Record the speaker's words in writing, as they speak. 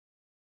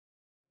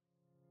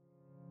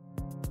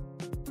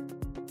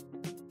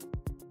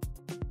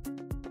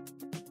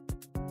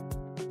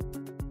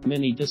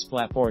Mini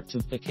DisplayPort to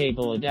the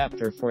cable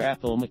adapter for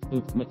Apple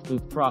MacBook,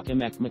 MacBook Pro,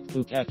 iMacc,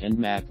 MacBookc and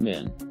Mac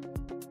Mini.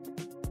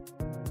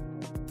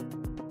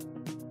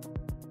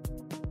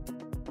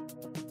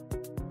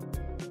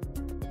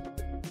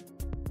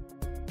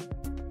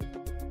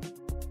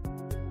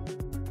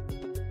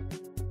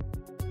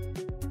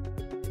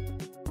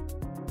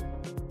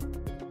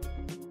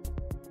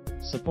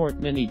 Support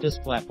Mini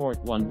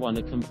DisplayPort 1.1,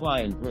 a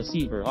compliant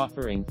receiver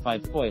offering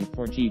 5.4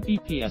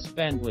 Gbps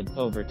bandwidth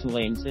over 2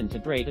 lanes,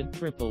 integrated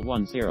triple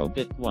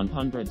 10-bit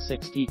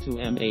 162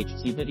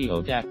 MHz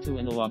video DAC to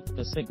analog.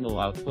 The signal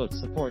output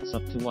supports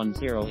up to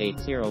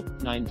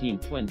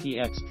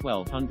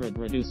 1080/1920x1200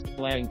 reduced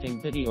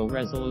blanking video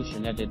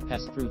resolution, edit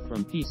pass-through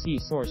from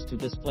PC source to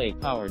display,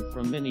 powered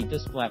from Mini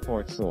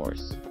DisplayPort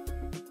source.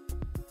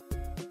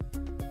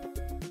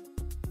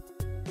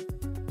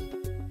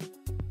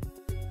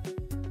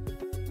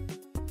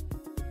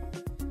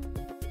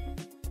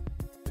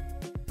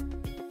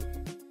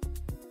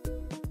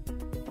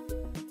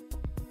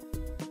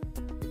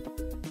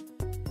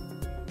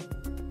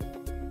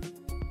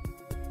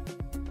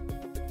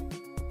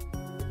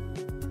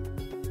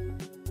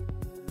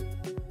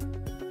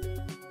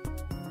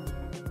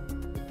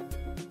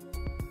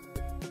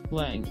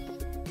 Length.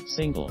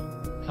 Single.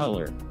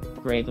 Color.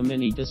 Gray. The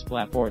Mini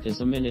DisplayPort is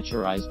a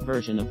miniaturized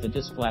version of the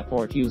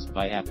DisplayPort used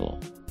by Apple.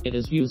 It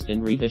is used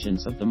in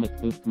revisions of the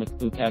MacBook,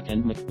 MacBookc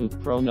and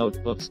MacBook Pro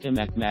notebooks,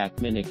 iMacc,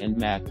 Mac Minic and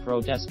Mac Pro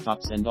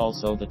desktops, and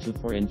also the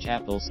 2.4-inch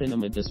Apple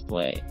Cinema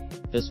display.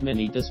 This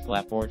Mini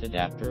DisplayPort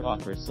adapter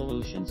offers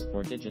solutions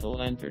for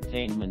digital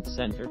entertainment,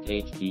 centerc,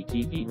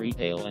 HDTV,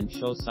 retail and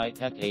show,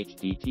 sitec,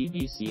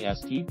 HDTVc,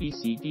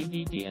 STBc,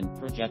 DVD and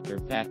projector,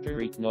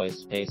 factoryc, noise,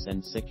 space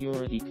and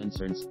security,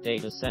 concernsc,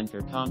 data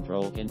center,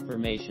 controlc,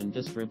 information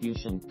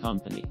distribution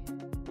company.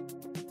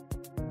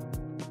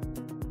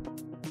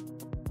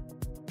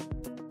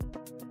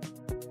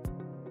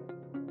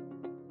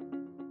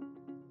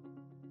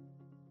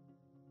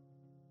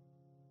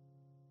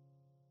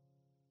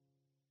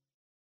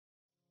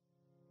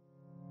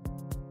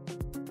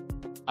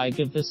 I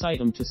give this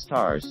item 2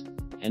 stars,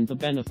 and the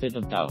benefit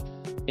of doubt.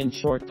 In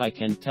short, I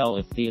can tell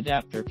if the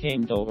adapter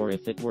came though or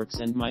if it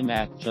works and my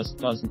Mac just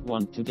doesn't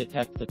want to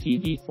detect the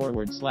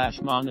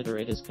TV/monitor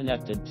it is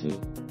connected to.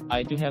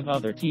 I do have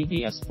other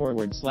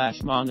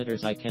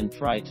TVs/monitors I can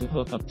try to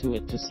hook up to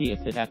it to see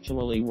if it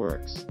actually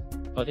works.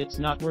 But it's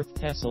not worth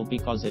the hassle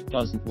because it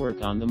doesn't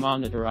work on the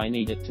monitor I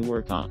need it to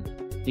work on.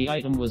 The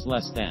item was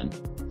less than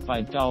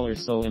 $5,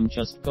 so I'm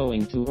just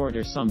going to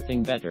order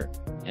something better,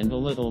 and a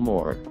little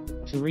more,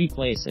 to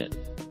replace it.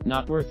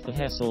 Not worth the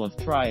hassle of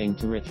trying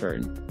to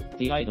return.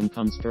 The item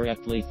comes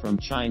directly from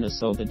China,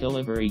 so the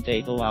delivery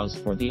date allows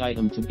for the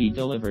item to be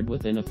delivered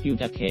within a few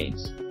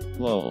decades.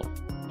 Lol.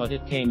 But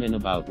it came in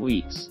about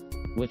weeks,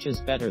 which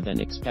is better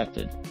than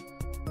expected.